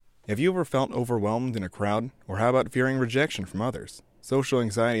Have you ever felt overwhelmed in a crowd? Or how about fearing rejection from others? Social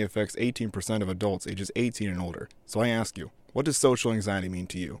anxiety affects 18% of adults ages 18 and older. So I ask you, what does social anxiety mean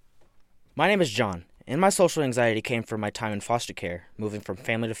to you? My name is John, and my social anxiety came from my time in foster care, moving from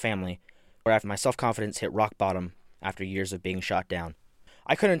family to family, where my self-confidence hit rock bottom after years of being shot down.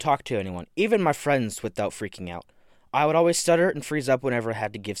 I couldn't talk to anyone, even my friends, without freaking out. I would always stutter and freeze up whenever I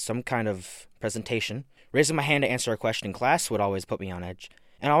had to give some kind of presentation. Raising my hand to answer a question in class would always put me on edge.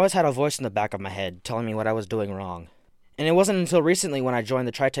 And I always had a voice in the back of my head telling me what I was doing wrong. And it wasn't until recently when I joined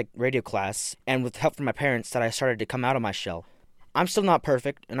the Tritech radio class, and with help from my parents, that I started to come out of my shell. I'm still not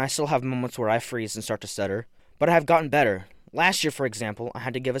perfect, and I still have moments where I freeze and start to stutter, but I have gotten better. Last year, for example, I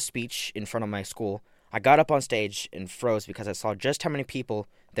had to give a speech in front of my school. I got up on stage and froze because I saw just how many people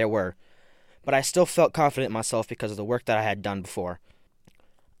there were, but I still felt confident in myself because of the work that I had done before.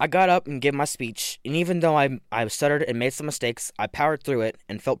 I got up and gave my speech, and even though I stuttered and made some mistakes, I powered through it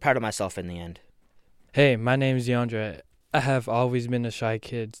and felt proud of myself in the end. Hey, my name is DeAndre. I have always been a shy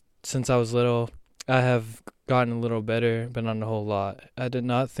kid. Since I was little, I have gotten a little better, but not a whole lot. I did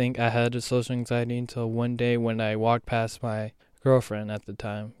not think I had a social anxiety until one day when I walked past my girlfriend at the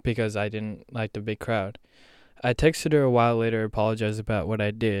time because I didn't like the big crowd. I texted her a while later, apologized about what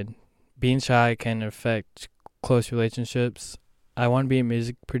I did. Being shy can affect close relationships. I want to be a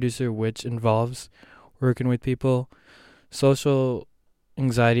music producer, which involves working with people. Social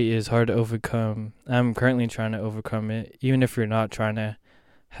anxiety is hard to overcome. I'm currently trying to overcome it. Even if you're not trying to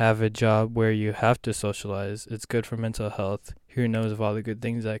have a job where you have to socialize, it's good for mental health. Who knows of all the good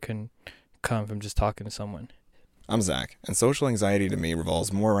things that can come from just talking to someone. I'm Zach, and social anxiety to me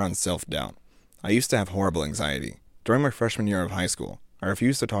revolves more around self-doubt. I used to have horrible anxiety. During my freshman year of high school, I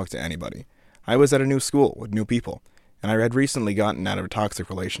refused to talk to anybody. I was at a new school with new people, and I had recently gotten out of a toxic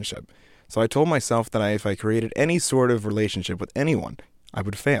relationship. So I told myself that if I created any sort of relationship with anyone, I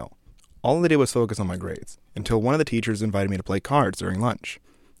would fail. All I did was focus on my grades, until one of the teachers invited me to play cards during lunch.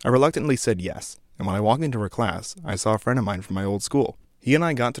 I reluctantly said yes, and when I walked into her class, I saw a friend of mine from my old school. He and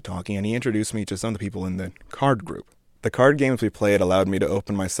I got to talking, and he introduced me to some of the people in the card group. The card games we played allowed me to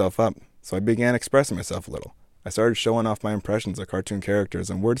open myself up, so I began expressing myself a little. I started showing off my impressions of cartoon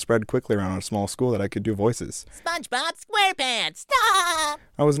characters, and word spread quickly around our small school that I could do voices. SpongeBob SquarePants, stop!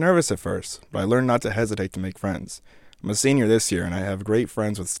 I was nervous at first, but I learned not to hesitate to make friends. I'm a senior this year, and I have great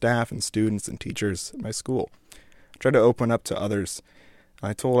friends with staff and students and teachers at my school. I tried to open up to others.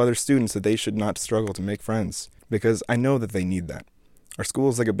 I told other students that they should not struggle to make friends, because I know that they need that. Our school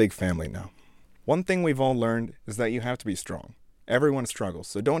is like a big family now. One thing we've all learned is that you have to be strong. Everyone struggles,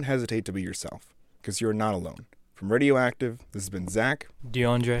 so don't hesitate to be yourself, because you're not alone. From RadioActive, this has been Zach,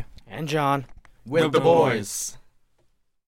 DeAndre, And John. With the boys.